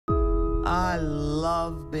I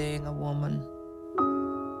love being a woman.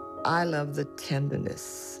 I love the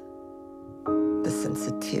tenderness, the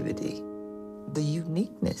sensitivity, the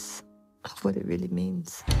uniqueness of what it really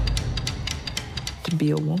means to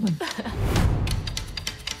be a woman.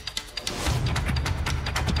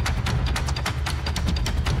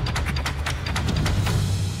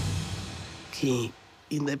 Que,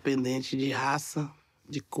 independente de raça,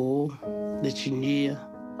 de cor, de etnia,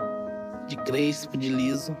 de crespo, de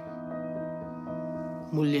liso,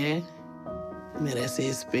 mulher merece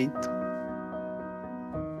respeito.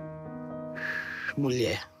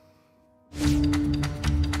 Mulher.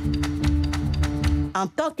 En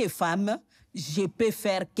tant que femme, je peux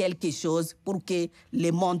faire quelque chose pour que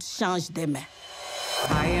le monde change demain.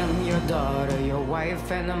 I am your daughter, your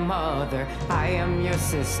wife and a mother. I am your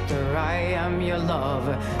sister, I am your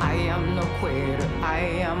lover. I am no quitter,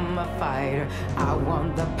 I am a fighter. I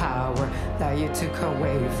want the power that you took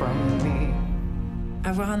away from me.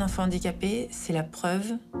 Avoir un enfant handicapé, c'est la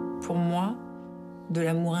preuve, pour moi, de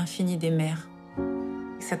l'amour infini des mères.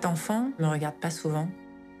 Cet enfant ne me regarde pas souvent,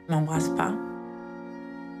 ne m'embrasse pas,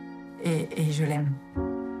 et je l'aime.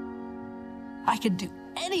 I can do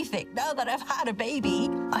anything now that I've had a baby.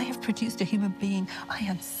 I have produced a human being. I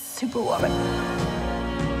am superwoman.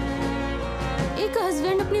 एक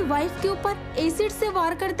हस्बैंड अपनी वाइफ के ऊपर एसिड से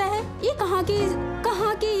वार करता है। ये कहाँ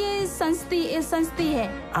की ये संस्था है?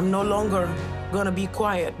 I'm no longer gonna be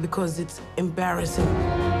quiet because it's embarrassing.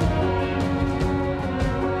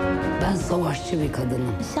 Ben savaşçı bir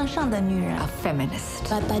kadınım. 向上的女人 a feminist.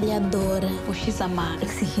 Batalhadora. Puxizama.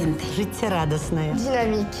 Exigente. Життя радісне.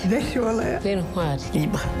 Динамик. Веселе.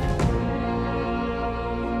 Libre.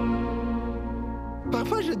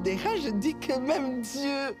 Parfois, je dérange, je dis que même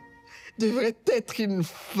Dieu devrait être une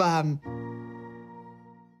femme.